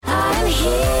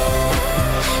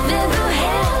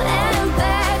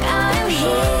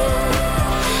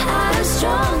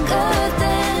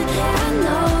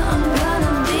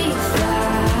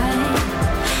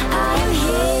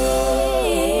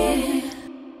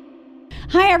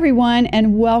Hi, everyone,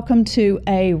 and welcome to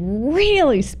a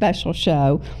really special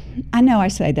show. I know I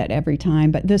say that every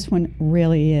time, but this one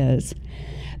really is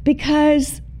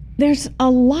because there's a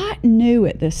lot new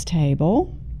at this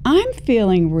table. I'm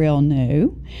feeling real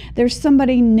new. There's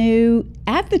somebody new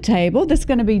at the table that's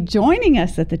going to be joining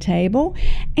us at the table.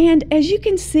 And as you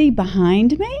can see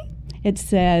behind me, it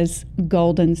says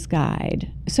Golden's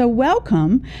Guide. So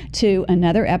welcome to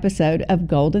another episode of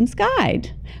Golden's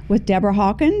Guide with Deborah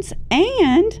Hawkins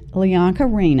and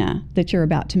Leonka Rena that you're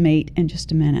about to meet in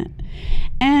just a minute.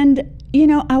 And, you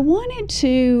know, I wanted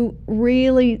to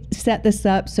really set this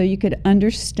up so you could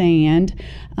understand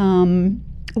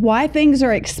why things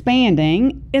are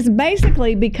expanding is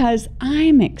basically because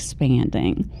I'm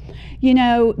expanding. You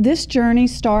know, this journey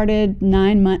started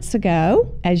 9 months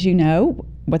ago, as you know,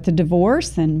 with the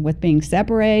divorce and with being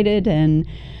separated and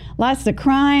lots of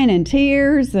crying and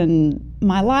tears, and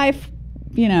my life,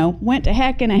 you know, went to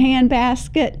heck in a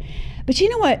handbasket. But you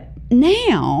know what?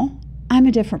 Now I'm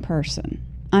a different person.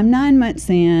 I'm 9 months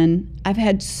in. I've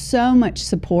had so much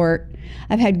support.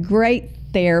 I've had great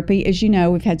therapy. As you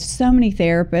know, we've had so many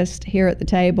therapists here at the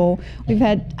table. I've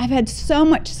had so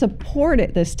much support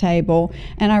at this table,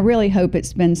 and I really hope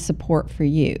it's been support for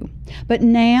you. But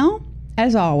now,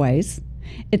 as always,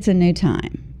 it's a new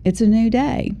time. It's a new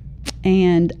day.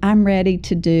 And I'm ready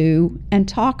to do and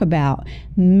talk about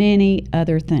many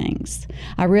other things.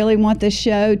 I really want this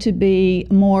show to be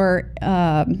more,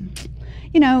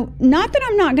 you know, not that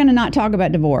I'm not going to not talk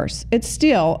about divorce. It's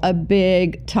still a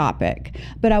big topic.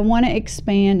 But I want to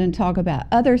expand and talk about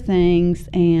other things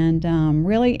and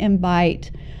really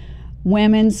invite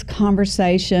women's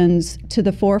conversations to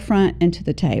the forefront and to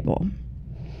the table.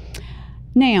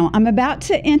 Now, I'm about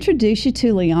to introduce you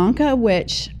to Leonka,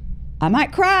 which I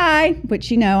might cry, which,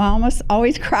 you know, I almost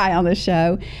always cry on this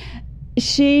show.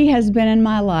 She has been in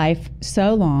my life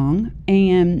so long,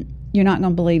 and you're not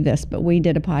going to believe this, but we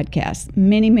did a podcast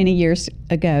many, many years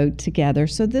ago together.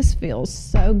 So this feels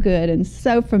so good and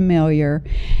so familiar.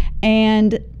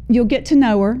 And you'll get to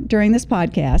know her during this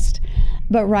podcast.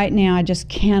 But right now, I just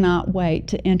cannot wait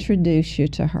to introduce you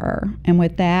to her. And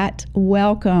with that,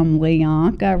 welcome,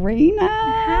 Leonka Rena.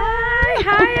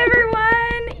 Hi,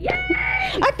 everyone. Yay!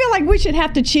 I feel like we should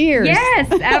have to cheers.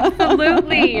 Yes,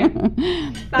 absolutely.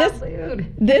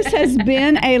 This has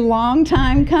been a long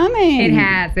time coming. It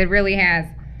has. It really has.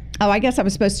 Oh, I guess I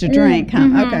was supposed to drink, huh?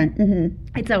 Mm-hmm. Okay.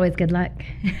 Mm-hmm. It's always good luck.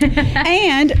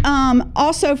 And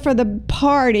also for the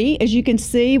party, as you can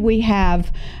see, we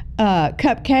have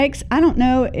cupcakes. I don't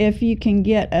know if you can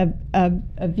get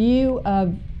a view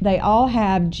of, they all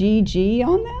have GG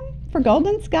on them for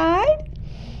Golden's Guide.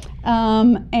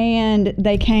 And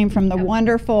they came from the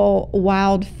wonderful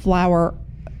Wildflower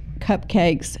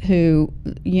Cupcakes, who,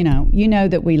 you know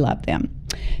that we love them.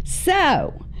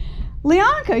 So,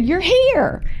 Leonka, you're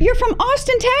here. You're from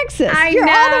Austin, Texas. You're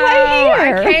all the way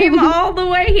here. I came all the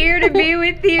way here to be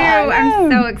with you. I'm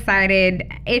so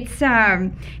excited. It's,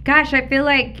 gosh, I feel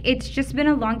like it's just been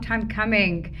a long time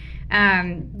coming.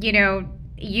 You know,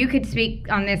 you could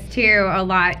speak on this too a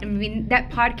lot. I mean, that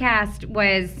podcast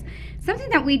was something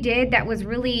that we did that was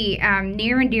really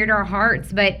near and dear to our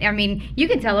hearts. But, I mean, you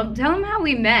can tell them how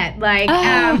we met. Like,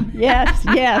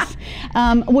 yes.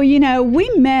 Well, you know, we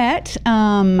met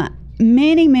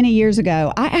many, many years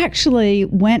ago. I actually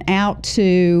went out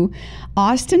to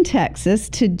Austin, Texas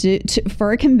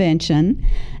for a convention.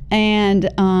 And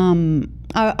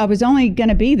I was only going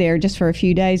to be there just for a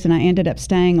few days, and I ended up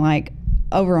staying like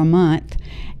over a month.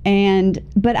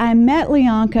 But I met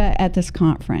Leonka at this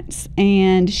conference,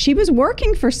 and she was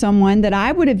working for someone that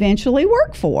I would eventually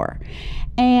work for.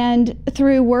 And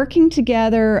through working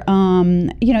together,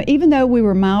 you know, even though we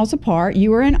were miles apart, you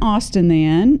were in Austin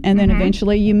then, and then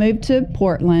eventually you moved to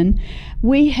Portland,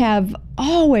 we have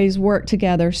always worked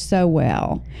together so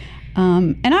well.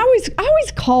 And I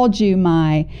always called you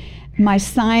my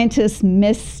scientist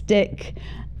mystic.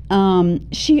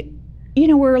 You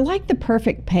know, we're like the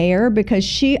perfect pair because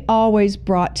she always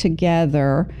brought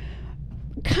together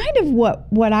kind of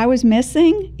what I was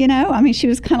missing, you know? I mean, she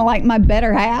was kind of like my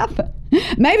better half.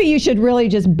 Maybe you should really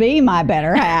just be my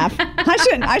better half.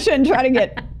 I shouldn't try to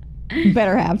get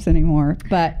better halves anymore,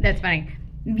 but that's funny.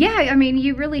 Yeah, I mean,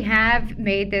 you really have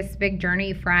made this big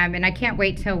journey from, and I can't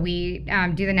wait till we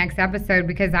do the next episode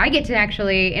because I get to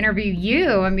actually interview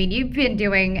you. I mean, you've been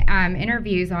doing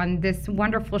interviews on this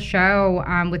wonderful show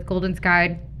with Golden's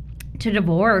Guide to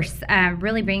Divorce,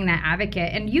 really being that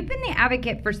advocate. And you've been the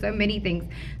advocate for so many things.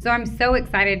 So I'm so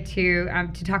excited to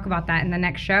talk about that in the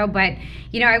next show. But,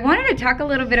 you know, I wanted to talk a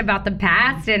little bit about the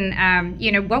past and,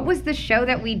 you know, what was the show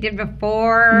that we did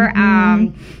before?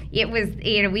 it was,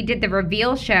 we did the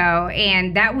reveal show,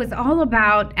 and that was all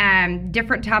about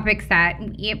different topics that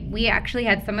we actually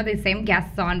had some of the same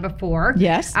guests on before.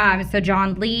 Yes. So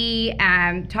John Lee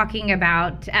talking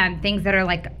about things that are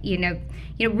like,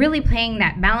 really playing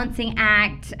that balancing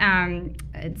act.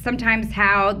 Sometimes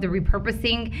how the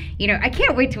repurposing, I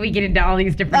can't wait till we get into all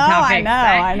these different topics.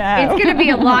 I know. It's going to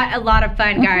be a lot of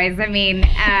fun, guys. I mean,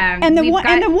 and the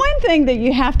one thing that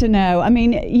you have to know, I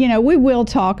mean, we will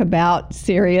talk about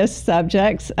serious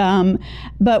subjects,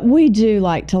 but we do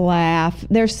like to laugh.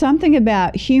 There's something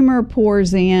about humor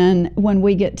pours in when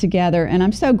we get together, and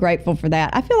I'm so grateful for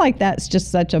that. I feel like that's just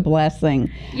such a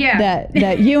blessing. Yeah.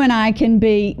 That you and I can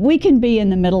be in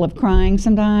the middle of crying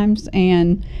sometimes,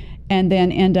 and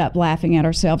then end up laughing at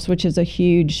ourselves, which is a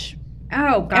huge.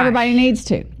 Oh gosh. Everybody needs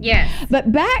to. Yes.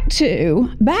 But back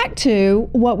to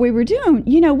what we were doing.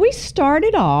 We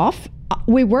started off.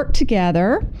 We worked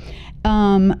together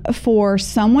for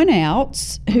someone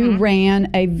else who ran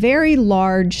a very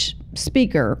large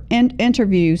speaker and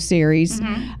interview series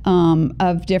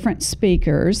of different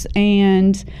speakers,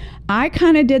 and I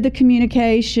kind of did the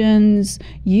communications.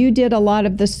 You did a lot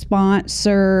of the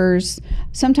sponsors.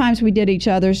 Sometimes we did each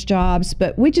other's jobs,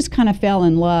 but we just kind of fell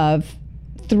in love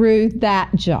through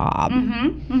that job.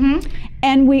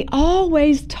 And we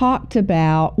always talked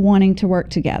about wanting to work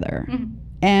together.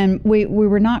 And we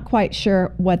were not quite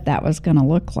sure what that was going to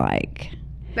look like.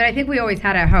 But I think we always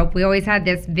had a hope. We always had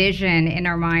this vision in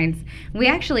our minds. We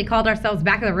actually called ourselves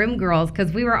Back of the Room Girls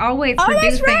because we were always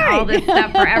producing all this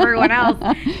stuff for everyone else,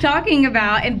 talking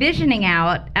about, envisioning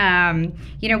out,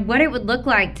 what it would look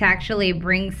like to actually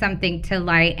bring something to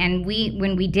light. And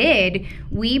when we did,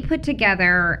 we put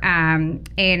together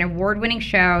an award-winning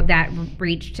show that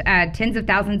reached tens of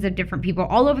thousands of different people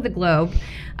all over the globe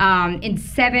in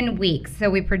 7 weeks. So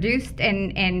we produced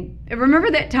and remember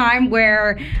that time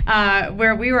where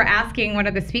we were asking one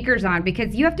of the speakers on,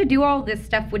 because you have to do all this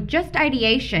stuff with just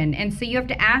ideation, and so you have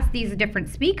to ask these different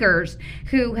speakers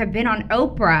who have been on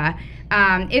Oprah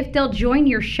if they'll join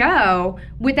your show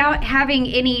without having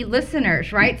any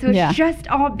listeners, right? So it's just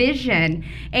all vision.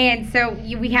 And so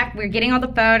we're getting on the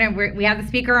phone, and we have the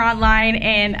speaker online,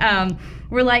 and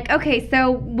we're like, okay,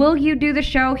 so will you do the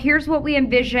show? Here's what we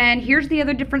envision. Here's the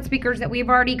other different speakers that we've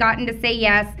already gotten to say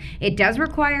yes. It does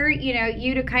require,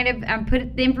 you to kind of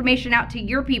put the information out to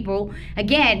your people.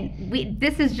 Again,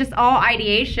 this is just all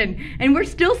ideation, and we're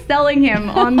still selling him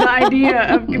on the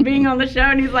idea of being on the show.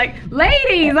 And he's like,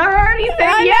 ladies, I already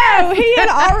said yes. He had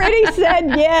already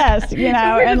said yes, We're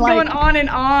just going on and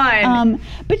on.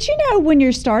 But when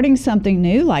you're starting something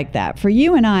new like that, for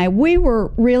you and I, we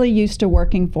were really used to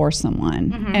working for someone.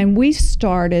 And we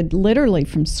started literally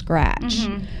from scratch.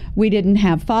 We didn't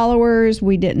have followers.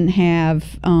 We didn't have,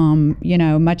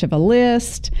 much of a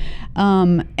list.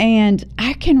 And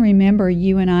I can remember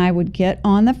you and I would get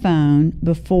on the phone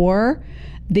before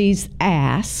these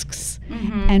asks,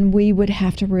 and we would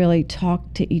have to really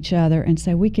talk to each other and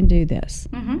say, we can do this.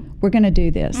 We're going to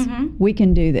do this. We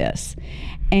can do this.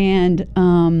 And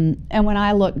when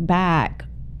I look back,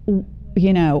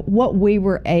 what we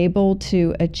were able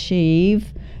to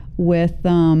achieve with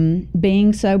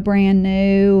being so brand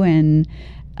new, and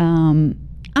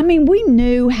we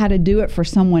knew how to do it for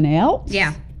someone else.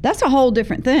 Yeah. That's a whole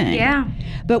different thing. Yeah.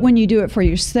 But when you do it for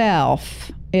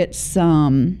yourself, it's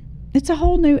a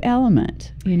whole new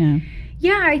element,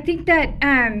 Yeah, I think that,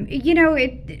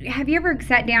 have you ever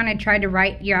sat down and tried to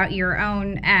write your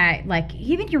own,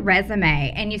 even your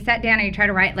resume, and you sat down and you try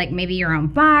to write, maybe your own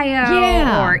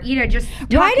bio, or, just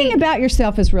talking. Writing about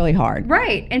yourself is really hard.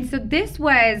 Right. And so this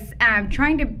was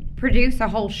trying to produce a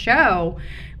whole show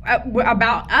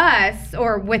about us,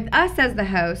 or with us as the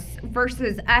hosts,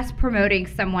 versus us promoting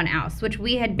someone else, which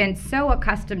we had been so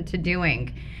accustomed to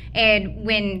doing. And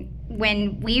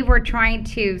when we were trying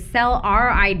to sell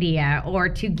our idea or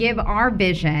to give our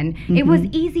vision, it was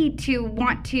easy to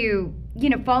want to,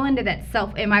 fall into that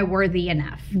am I worthy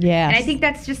enough? Yes. And I think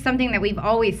that's just something that we've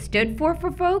always stood for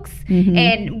folks.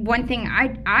 And one thing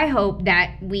I hope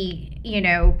that we,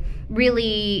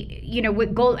 really,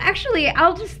 with Gold, actually,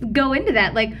 I'll just go into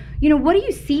that. What do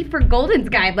you see for Golden's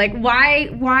Guide?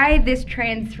 Why this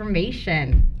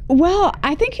transformation? Well,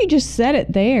 I think you just said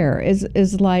it there,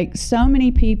 is like so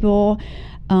many people,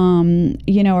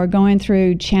 are going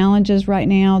through challenges right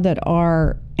now that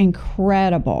are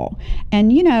incredible.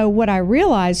 And, what I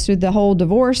realized through the whole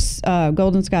divorce,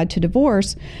 Golden's Guide to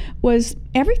Divorce, was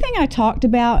everything I talked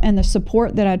about and the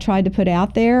support that I tried to put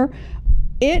out there,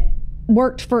 it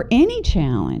worked for any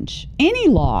challenge, any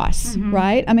loss,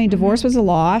 right? Divorce was a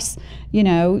loss.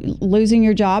 Losing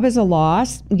your job is a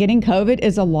loss. Getting COVID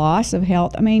is a loss of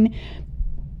health.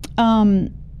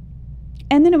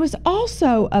 And then it was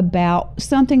also about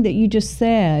something that you just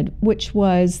said, which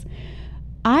was,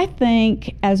 I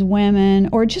think as women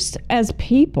or just as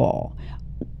people,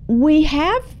 we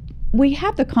have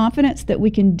the confidence that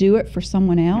we can do it for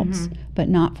someone else, but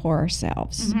not for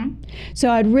ourselves. So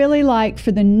I'd really like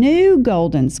for the new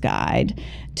Golden's Guide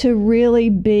to really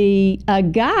be a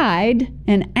guide,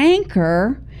 an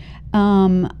anchor,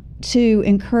 to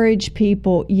encourage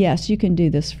people, yes, you can do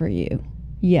this for you.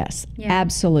 Yes,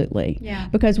 absolutely. Yeah.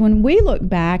 Because when we look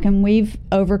back and we've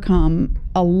overcome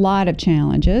a lot of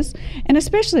challenges, and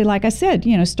especially, like I said,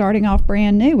 starting off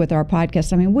brand new with our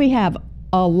podcast, I mean, we have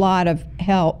a lot of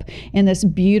help in this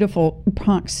beautiful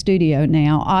Pronk studio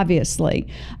now, obviously.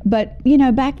 But,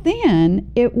 back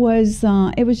then, it was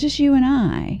just you and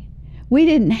I. We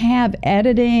didn't have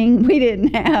editing. We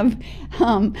didn't have,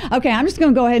 okay, I'm just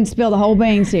going to go ahead and spill the whole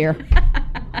beans here.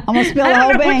 I'm going to spill the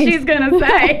whole beans. I don't know what she's going to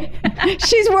say.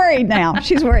 She's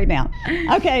worried now.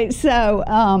 Okay, so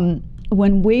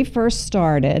when we first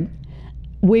started,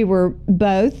 we were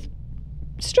both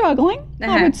struggling,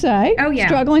 I would say. Oh, yeah.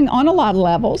 Struggling on a lot of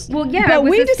levels. Well, yeah, but I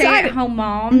was we a decided, stay-at-home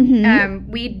mom.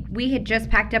 We had just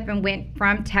packed up and went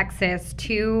from Texas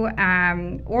to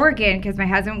Oregon because my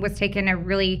husband was taking a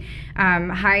really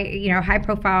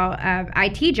high-profile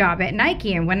IT job at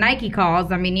Nike. And when Nike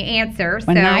calls, I mean, you answer.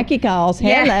 When Nike calls,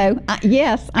 hello,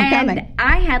 yes, I'm coming. And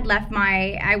I had left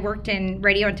I worked in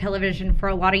radio and television for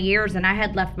a lot of years, and I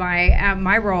had left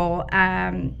my role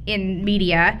in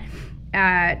media.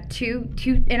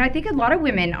 And I think a lot of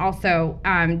women also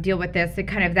deal with this,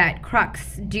 kind of that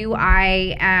crux. Do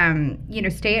I,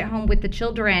 stay at home with the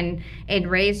children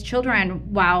and raise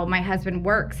children while my husband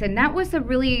works? And that was a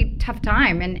really tough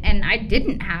time. And I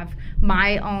didn't have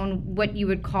my own, what you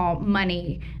would call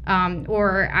money,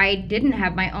 or I didn't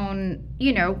have my own,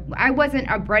 I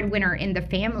wasn't a breadwinner in the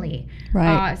family.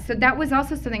 Right. So that was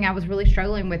also something I was really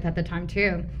struggling with at the time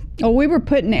too. Oh, we were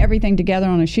putting everything together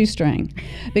on a shoestring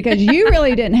because you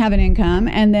really didn't have an income.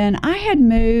 And then I had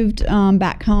moved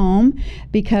back home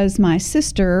because my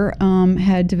sister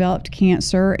had developed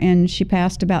cancer and she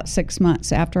passed about 6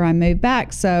 months after I moved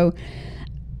back. So,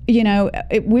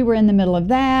 we were in the middle of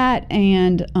that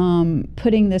and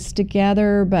putting this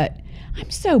together. But I'm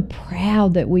so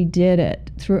proud that we did it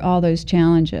through all those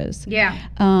challenges. Yeah.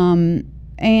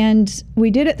 And we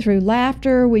did it through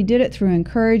laughter. We did it through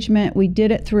encouragement. We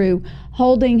did it through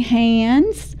holding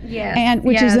hands. Yes. And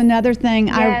which is another thing.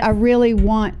 Yes. I really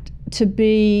want to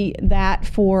be that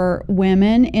for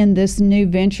women in this new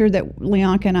venture that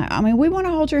Leonka and I mean, we want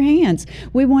to hold your hands.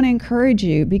 We want to encourage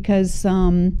you because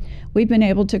we've been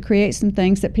able to create some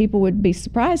things that people would be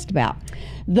surprised about.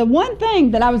 The one thing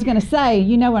that I was going to say,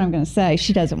 you know what I'm going to say.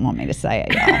 She doesn't want me to say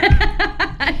it, y'all.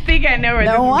 I think I know where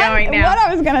this is going now. What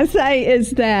I was going to say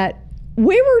is that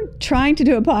we were trying to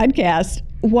do a podcast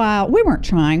while we weren't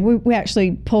trying. We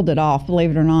actually pulled it off,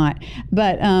 believe it or not.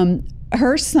 But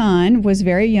her son was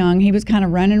very young. He was kind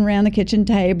of running around the kitchen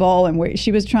table, and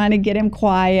she was trying to get him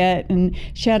quiet. And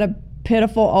she had a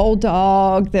pitiful old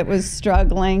dog that was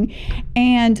struggling.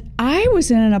 And I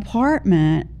was in an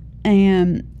apartment,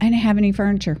 and I didn't have any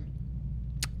furniture.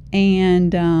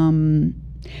 And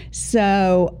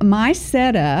so my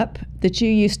setup that you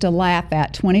used to laugh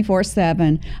at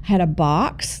 24/7, I had a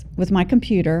box with my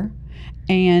computer,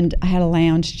 and I had a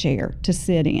lounge chair to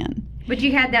sit in. But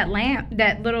you had that lamp,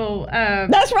 that little...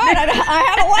 That's right. I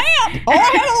had a lamp. Oh, I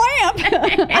had a lamp.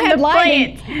 I had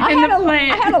lighting.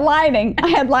 I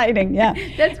had lighting. Yeah.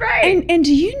 That's right. And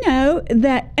do you know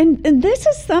that, and this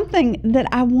is something that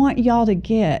I want y'all to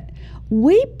get.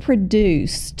 We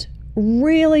produced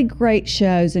really great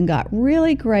shows and got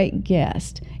really great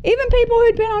guests, even people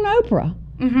who'd been on Oprah.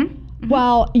 Mm-hmm.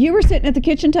 While you were sitting at the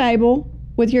kitchen table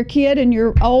with your kid and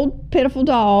your old pitiful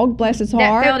dog, bless his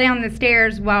heart. That fell down the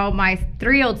stairs while my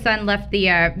 3-year-old son left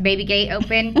the baby gate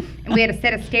open. And we had a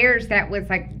set of stairs that was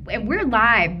like, and we're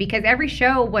live because every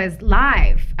show was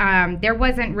live. There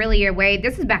wasn't really a way,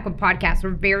 this is back when podcasts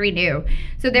were very new.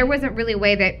 So there wasn't really a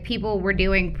way that people were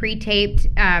doing pre-taped.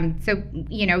 So,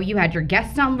 you had your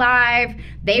guests on live.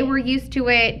 They were used to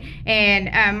it.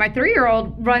 And my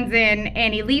 3-year-old runs in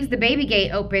and he leaves the baby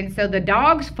gate open. So the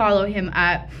dogs follow him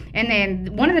up. And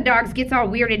then one of the dogs gets all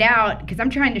weirded out because I'm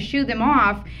trying to shoo them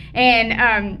off.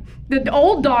 And the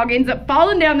old dog ends up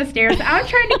falling down the stairs. I'm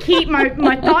trying to keep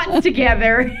my thoughts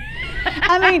together.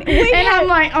 I mean, I'm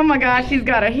like, oh my gosh, she's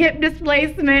got a hip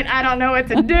displacement. I don't know what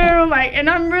to do. And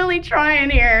I'm really trying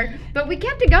here. But we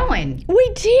kept it going.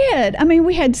 We did. I mean,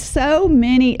 we had so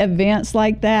many events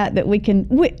like that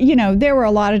there were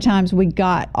a lot of times we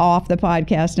got off the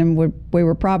podcast and we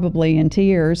were probably in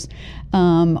tears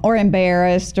or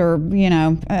embarrassed or,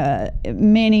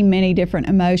 many, many different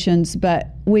emotions. But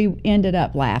we ended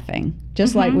up laughing,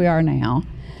 just like we are now.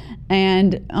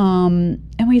 And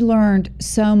we learned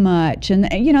so much. And,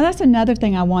 that's another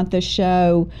thing I want this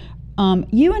show.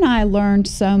 You and I learned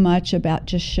so much about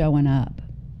just showing up.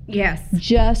 Yes.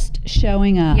 Just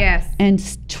showing up. Yes.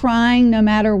 And trying no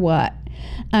matter what.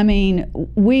 I mean,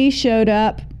 we showed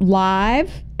up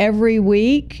live every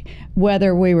week,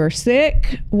 whether we were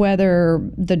sick, whether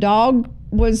the dog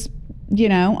was,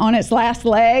 on its last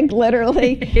leg,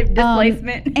 literally. Hip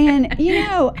displacement. And,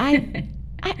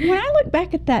 when I look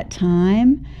back at that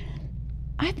time,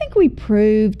 I think we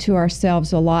proved to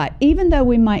ourselves a lot, even though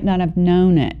we might not have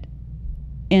known it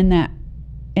in that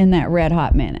red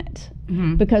hot minute.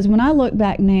 Mm-hmm. Because when I look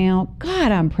back now,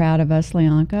 God, I'm proud of us,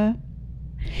 Leonka.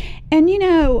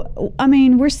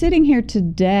 And we're sitting here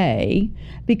today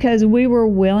because we were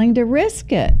willing to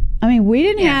risk it. I mean, we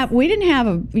didn't have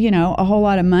a whole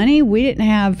lot of money. We didn't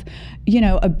have,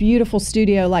 a beautiful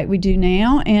studio like we do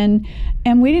now, and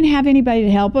we didn't have anybody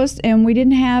to help us, and we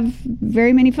didn't have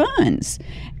very many funds.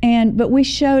 But we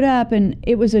showed up, and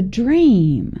it was a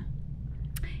dream.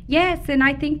 Yes, and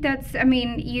I think that's,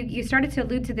 you started to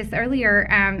allude to this earlier.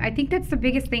 I think that's the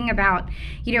biggest thing about,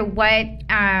 what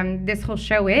this whole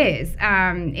show is.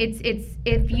 It's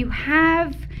if you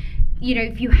have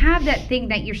that thing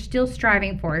that you're still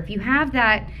striving for, if you have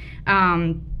that,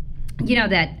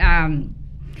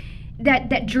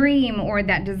 that dream or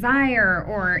that desire,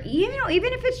 or even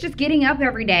if it's just getting up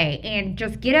every day and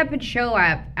just get up and show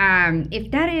up,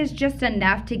 if that is just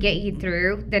enough to get you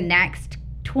through the next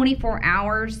 24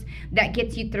 hours, that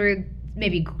gets you through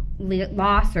maybe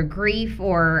loss or grief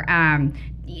or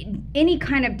any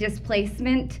kind of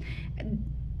displacement,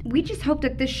 we just hope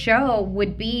that this show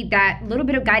would be that little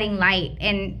bit of guiding light.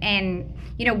 And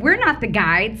we're not the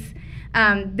guides.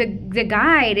 The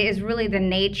guide is really the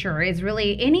nature, is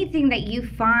really anything that you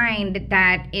find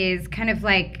that is kind of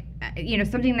like,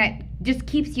 something that just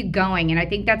keeps you going. And I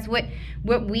think that's what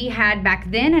we had back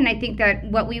then, and I think that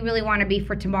what we really want to be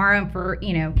for tomorrow and for,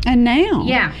 And now.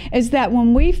 Yeah. Is that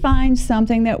when we find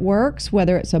something that works,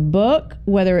 whether it's a book,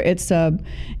 whether it's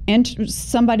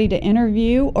somebody to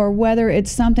interview, or whether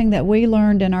it's something that we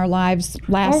learned in our lives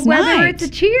last night. Or whether it's a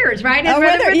cheers, right? And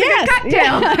whether it's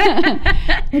a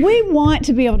cocktail. We want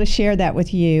to be able to share that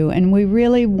with you, and we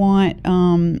really want,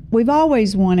 we've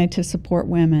always wanted to support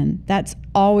women. That's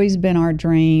always been our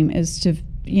dream, is to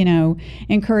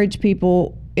encourage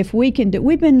people if we can do.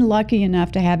 We've been lucky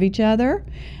enough to have each other,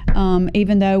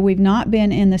 even though we've not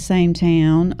been in the same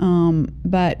town,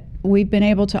 but we've been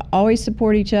able to always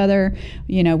support each other.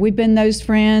 We've been those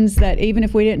friends that even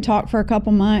if we didn't talk for a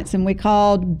couple months and we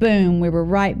called, boom, we were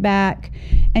right back.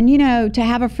 And to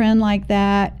have a friend like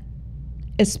that,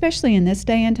 especially in this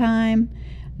day and time,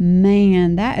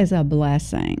 man, that is a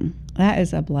blessing. That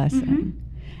is a blessing. Mm-hmm.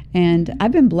 And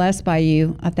I've been blessed by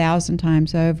you 1,000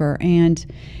 times over. And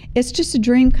it's just a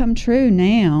dream come true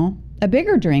now, a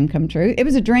bigger dream come true. It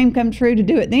was a dream come true to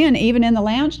do it then, even in the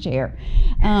lounge chair.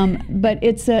 But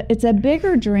it's a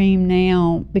bigger dream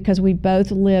now because we both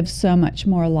live so much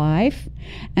more life.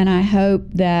 And I hope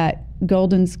that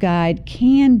Golden's Guide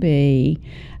can be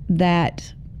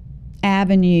that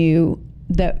avenue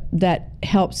that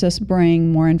helps us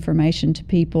bring more information to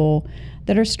people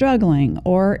that are struggling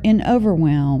or in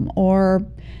overwhelm or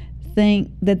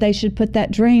think that they should put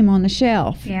that dream on the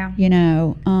shelf. Yeah.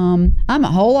 I'm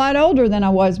a whole lot older than I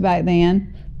was back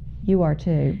then. You are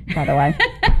too, by the way.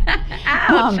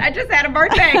 Ouch, I just had a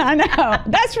birthday. I know.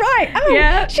 That's right. Oh,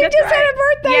 yeah, she just had a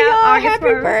birthday, yeah, y'all.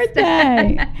 Happy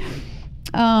birthday.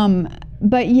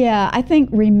 But yeah, I think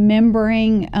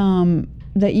remembering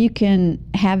that you can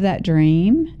have that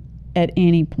dream at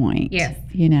any point. Yes.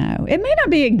 It may not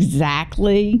be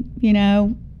exactly,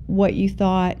 what you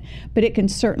thought, but it can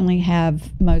certainly have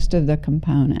most of the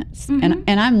components. Mm-hmm.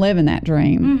 And I'm living that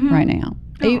dream right now.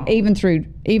 Even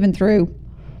through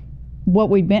what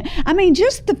we've been. I mean,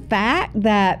 just the fact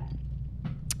that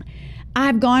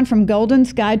I've gone from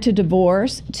Golden's Guide to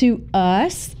Divorce to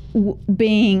us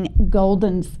being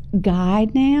Golden's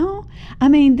Guide now. I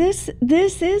mean, this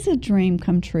is a dream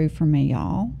come true for me,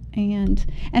 y'all. And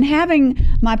having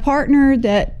my partner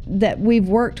that we've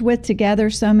worked with together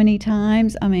so many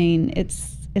times, I mean,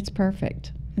 it's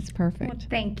perfect. It's perfect. Well,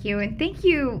 thank you. And thank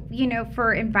you,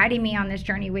 for inviting me on this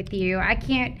journey with you. I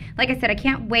can't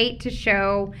wait to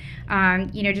show,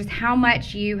 just how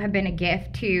much you have been a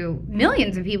gift to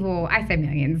millions of people. I say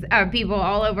millions of people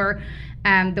all over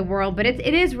the world, but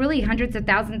it is really hundreds of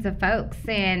thousands of folks.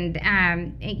 And,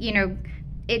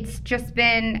 it's just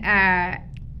been a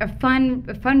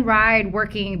fun ride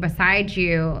working beside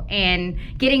you, and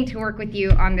getting to work with you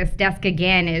on this desk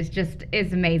again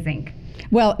is amazing.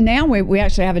 Well, now we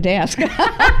actually have a desk. Yeah,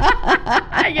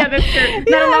 that's true.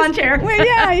 Not a lawn chair. We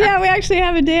actually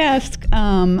have a desk.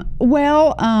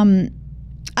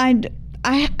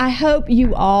 I hope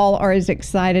you all are as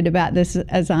excited about this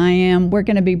as I am. We're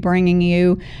going to be bringing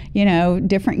you,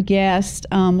 different guests.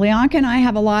 Leonka and I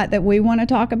have a lot that we want to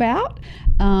talk about.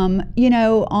 On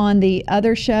the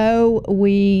other show,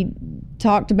 we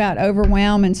talked about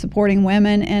overwhelm and supporting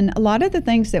women, and a lot of the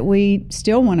things that we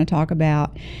still want to talk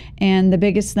about. And the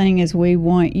biggest thing is we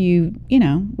want you,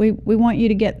 we want you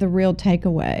to get the real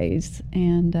takeaways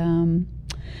and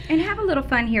have a little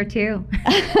fun here too.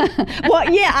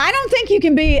 Well, yeah, I don't think you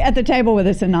can be at the table with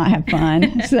us and not have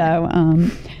fun.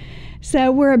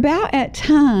 So we're about at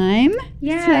time.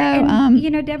 Yeah,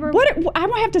 so, Deborah.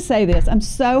 I have to say this. I'm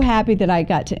so happy that I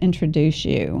got to introduce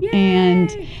you. Yay.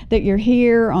 And that you're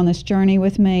here on this journey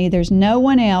with me. There's no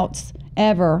one else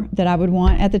ever that I would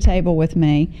want at the table with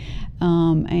me.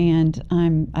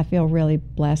 And I feel really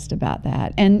blessed about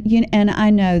that. And I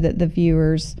know that the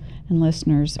viewers and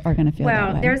listeners are going to feel that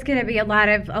way. Well, there's going to be a lot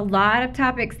of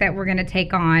topics that we're going to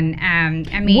take on.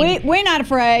 We're not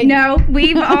afraid. No,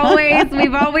 we've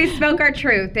always spoke our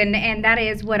truth, and that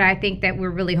is what I think that we're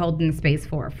really holding the space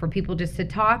for people just to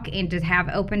talk and to have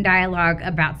open dialogue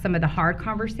about some of the hard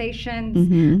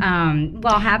conversations,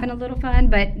 while having a little fun,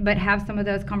 but have some of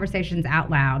those conversations out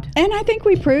loud. And I think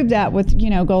we proved that with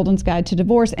Golden's Guide to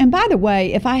Divorce. And by the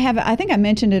way, I think I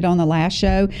mentioned it on the last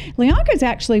show. Leonka's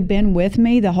actually been with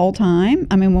me the whole time.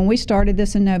 I mean, when we started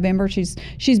this in November, she's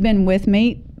been with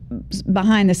me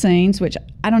behind the scenes, which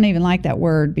I don't even like that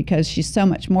word because she's so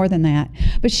much more than that.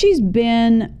 But she's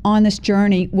been on this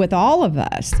journey with all of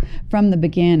us from the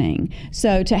beginning.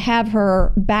 So to have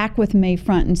her back with me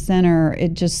front and center,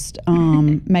 it just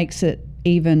makes it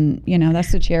even,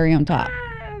 that's the cherry on top.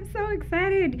 I'm so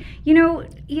excited.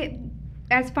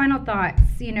 As final thoughts,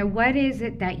 what is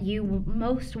it that you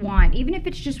most want, even if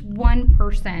it's just one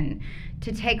person,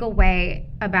 to take away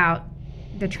about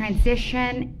the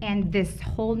transition and this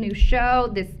whole new show,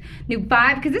 this new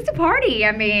vibe? Because it's a party.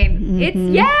 I mean, it's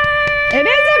yay! It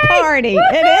is a party.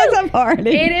 Woo-hoo! It is a party.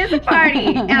 It is a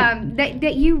party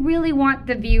that you really want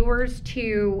the viewers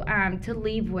to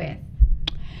leave with.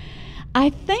 I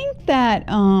think that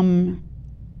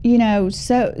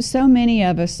so many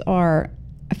of us are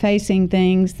facing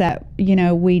things that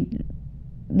we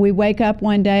wake up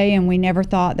one day and we never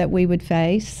thought that we would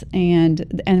face, and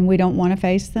we don't want to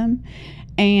face them,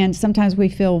 and sometimes we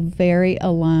feel very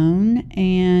alone.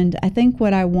 And I think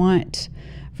what I want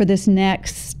for this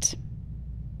next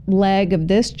leg of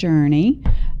this journey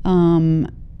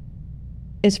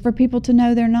is for people to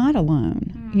know they're not alone.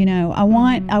 I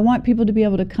want people to be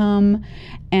able to come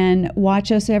and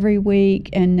watch us every week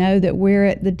and know that we're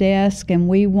at the desk and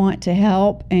we want to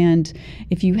help. And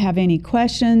if you have any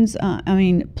questions,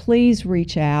 please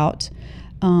reach out.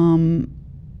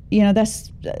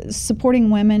 That's supporting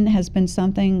women has been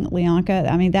something, Leonka.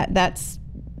 I mean, that's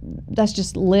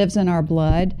just lives in our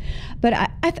blood. But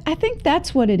I think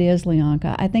that's what it is,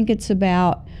 Leonka. I think it's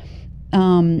about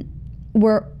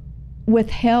with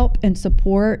help and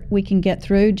support, we can get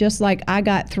through, just like I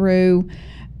got through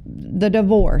the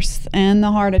divorce and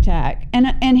the heart attack.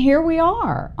 And here we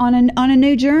are on a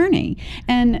new journey.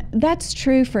 And that's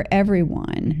true for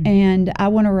everyone. And I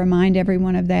want to remind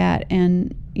everyone of that.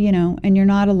 And, and you're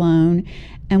not alone.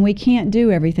 And we can't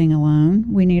do everything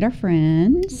alone. We need our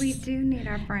friends. We do need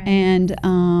our friends.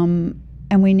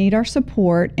 And we need our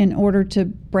support in order to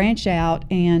branch out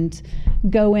and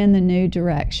go in the new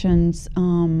directions.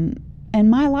 And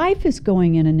my life is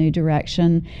going in a new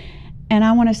direction, and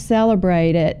I want to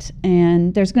celebrate it.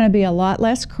 And there's going to be a lot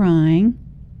less crying.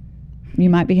 You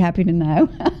might be happy to know.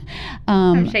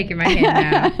 I'm shaking my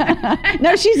head now.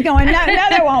 No, she's going, no,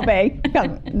 there won't be.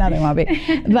 No, there won't be.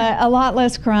 But a lot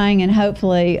less crying, and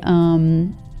hopefully,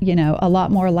 a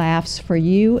lot more laughs for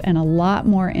you and a lot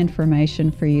more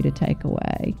information for you to take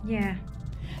away. Yeah.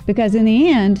 Because in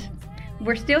the end,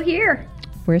 we're still here.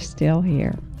 We're still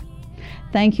here.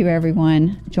 Thank you,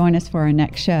 everyone. Join us for our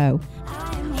next show.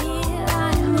 I'm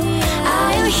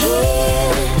here.